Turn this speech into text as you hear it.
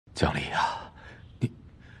江离呀，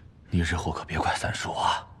你日后可别怪三叔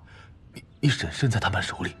啊！你婶婶在他们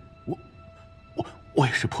手里，我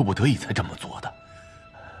也是迫不得已才这么做的，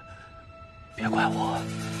别怪我。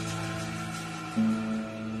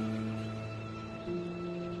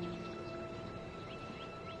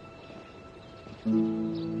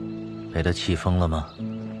被他气疯了吗？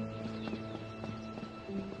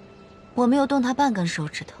我没有动他半根手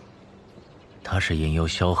指头。他是引诱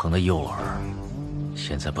萧恒的诱饵，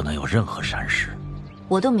现在不能有任何闪失。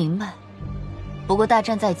我都明白，不过大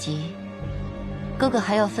战在即，哥哥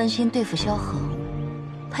还要分心对付萧恒，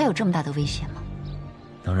他有这么大的危险吗？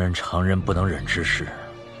能忍常人不能忍之事，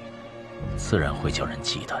自然会叫人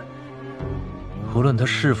忌惮。无论他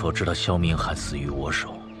是否知道萧明翰死于我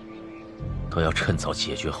手，都要趁早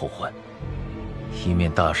解决后患，以免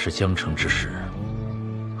大事将成之时，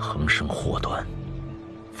横生祸端。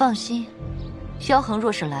放心，萧恒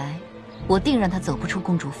若是来，我定让他走不出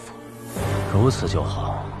公主府。如此就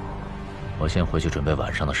好，我先回去准备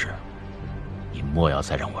晚上的事，你莫要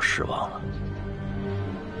再让我失望了。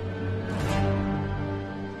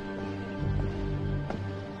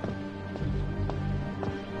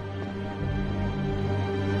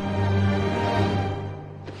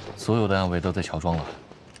所有的暗卫都在乔装了，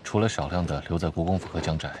除了少量的留在国公府和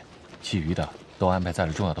江寨，其余的都安排在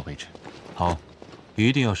了重要的位置。好，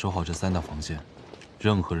一定要守好这3道防线，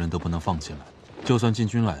任何人都不能放进来，就算禁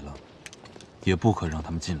军来了，也不可让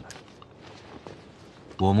他们进来。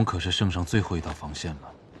我们可是圣上最后一道防线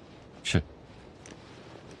了。是。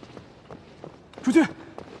主君，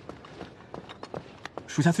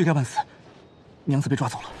属下罪该万死，娘子被抓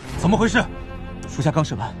走了。怎么回事？属下刚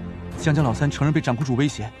审完，江家老三承认被长谷主威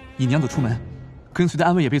胁，引娘子出门，跟随的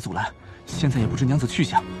安卫也被阻拦，现在也不知娘子去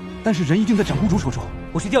向，但是人一定在长谷主手中。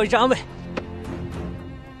我去调一支安卫。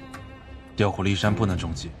调虎离山不能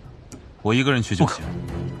中计，我一个人去就行。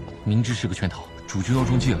明知是个圈套，主君要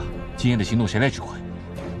中计了，今夜的行动谁来指挥？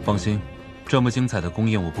放心，这么精彩的宫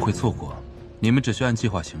宴我不会错过，你们只需按计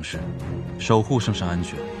划行事，守护圣上安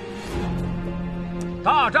全。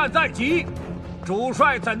大战在即，主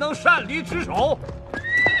帅怎能擅离职守？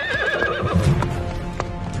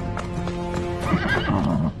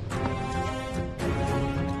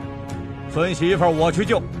孙媳妇，我去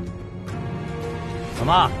救。怎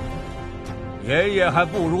么，爷爷还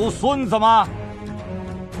不如孙子吗？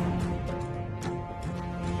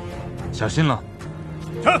小心了。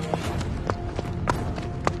是。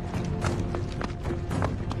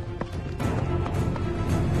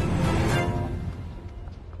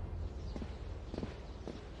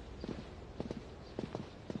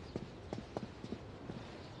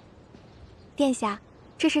殿下，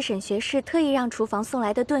这是沈学士特意让厨房送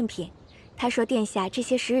来的炖品。他说殿下这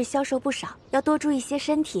些时日消瘦不少，要多注意些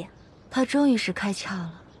身体。他终于是开窍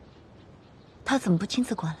了。他怎么不亲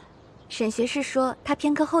自过来？沈学士说他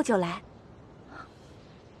片刻后就来。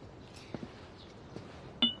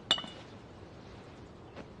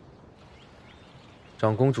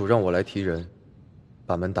长公主让我来提人，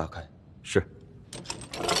把门打开。是。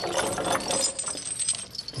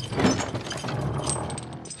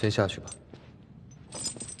先下去吧。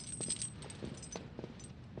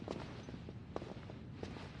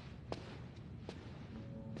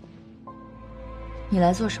你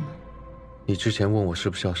来做什么？你之前问我是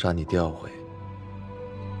不是要杀你第2回，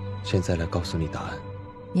现在来告诉你答案。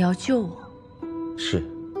你要救我？是。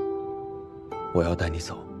我要带你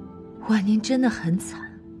走。婉宁真的很惨，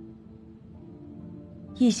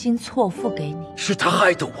一心错付给你。是他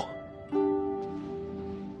害的我。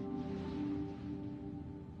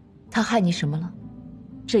他害你什么了？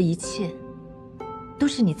这一切都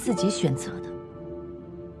是你自己选择的。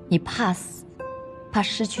你怕死，怕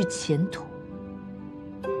失去前途，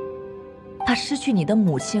怕失去你的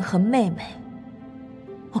母亲和妹妹。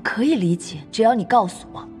我可以理解，只要你告诉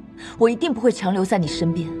我，我一定不会强留在你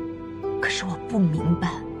身边。可是我不明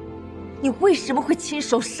白，你为什么会亲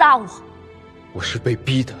手杀我？我是被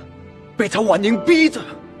逼的，被他婉宁逼的。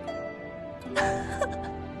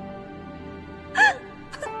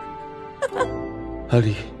阿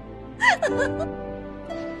离，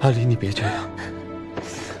阿离，你别这样。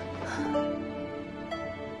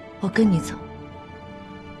我跟你走。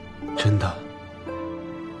真的？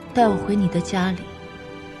带我回你的家里，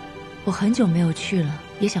我很久没有去了，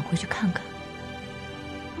也想回去看看。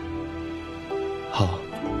好。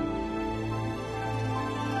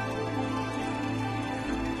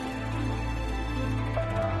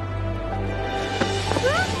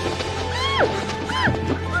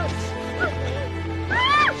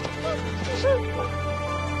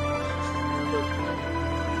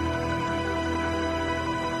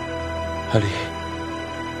阿离，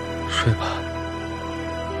睡吧。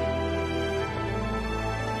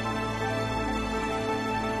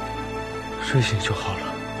睡醒就好了。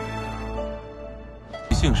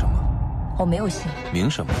你姓什么？我没有姓。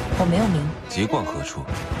名什么？我没有名。籍贯何处？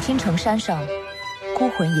青城山上，孤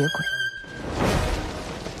魂野鬼。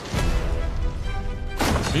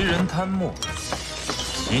其人贪墨，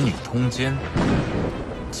其女通奸，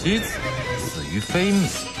其子死于非命，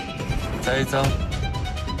栽赃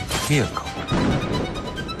灭口。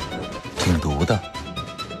挺毒的。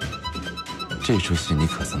这出戏你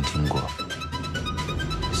可曾听过？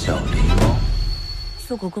小狸猫。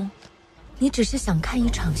苏国公，你只是想看一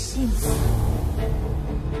场戏吗？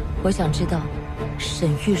我想知道，沈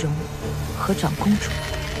玉容和长公主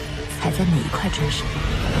踩在哪一块砖上。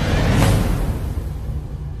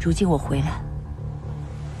如今我回来，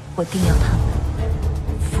我定要他们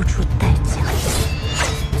付出代价。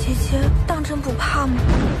姐姐当真不怕吗？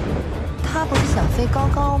他不是想飞高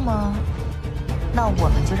高吗？那我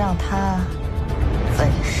们就让他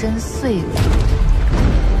粉身碎骨。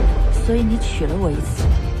所以你娶了我一次，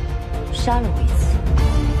杀了我一次，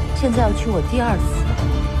现在要娶我第二次，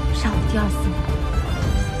杀我第二次吗？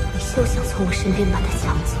你休想从我身边把他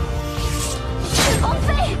抢走！王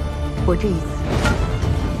妃，我这一次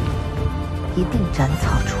一定斩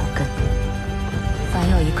草除根，反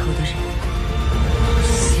咬一口的人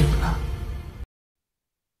醒了。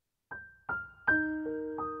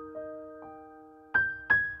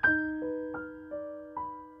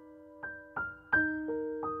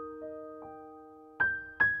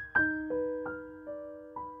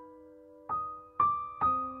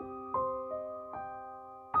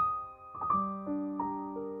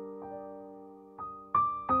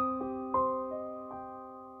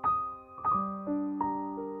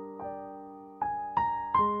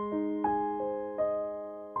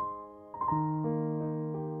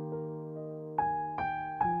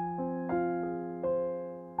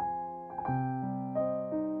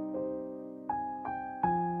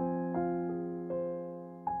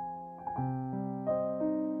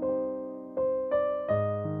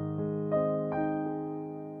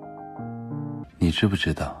你知不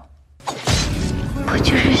知道？我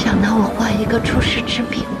就是想拿我换一个出世之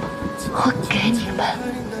名吗？我给你们。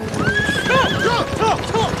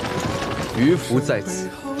余福在此，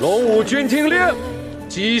龙武军听令，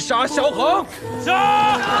击杀萧恒。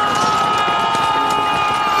杀！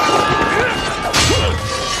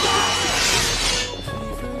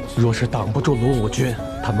若是挡不住罗武军，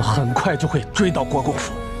他们很快就会追到国公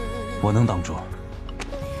府。我能挡住。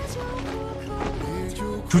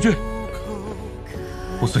主君，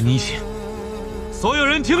我随你一起。所有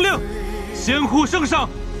人听令，先护圣上，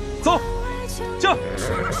走，驾！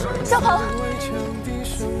萧恒，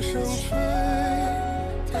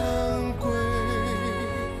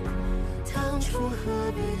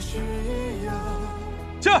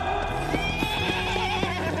驾！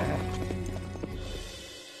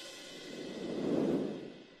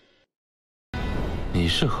你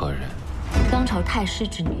是何人？当朝太师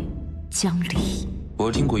之女，姜梨。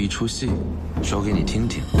我听过一出戏，说给你听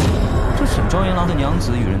听。这沈庄元郎的娘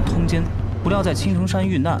子与人通奸，不料在青城山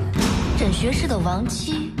遇难。沈学士的亡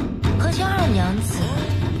妻和姜二娘子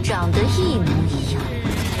长得一模一样。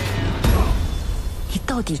你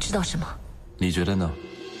到底知道什么？你觉得呢？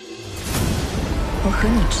我和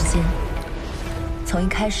你之间，从一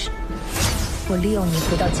开始，我利用你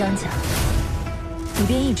回到姜家，你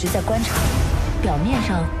便一直在观察，表面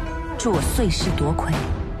上助我碎尸夺魁，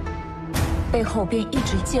背后便一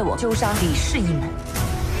直借我揪杀李氏一门。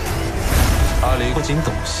阿离不仅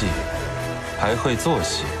懂戏，还会做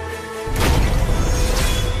戏。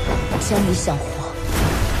姜梨想活，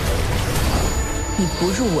你不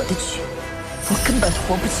入我的局，我根本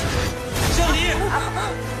活不久。姜梨，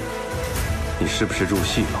你是不是入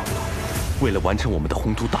戏了？为了完成我们的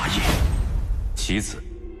宏图大业，棋子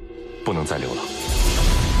不能再留了。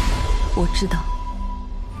我知道，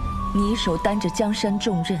你一手担着江山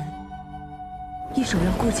重任，一手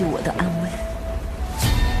要顾及我的安危。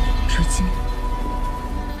如今，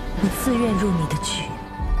我自愿入你的局，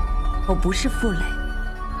我不是负累，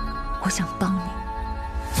我想帮你，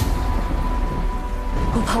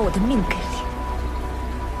我把我的命给你，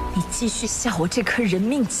你继续下我这颗人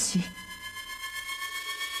命棋。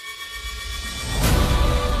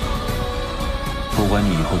不管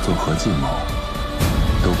你以后做何计谋，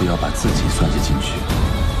都不要把自己算计进去。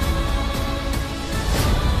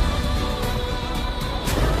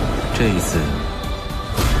这一次，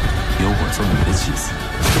由我做你的棋子，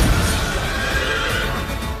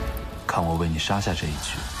看我为你杀下这一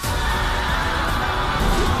局。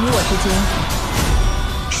你我之间，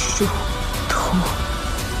殊途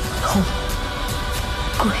同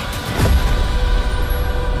归。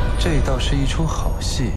这倒是一出好戏。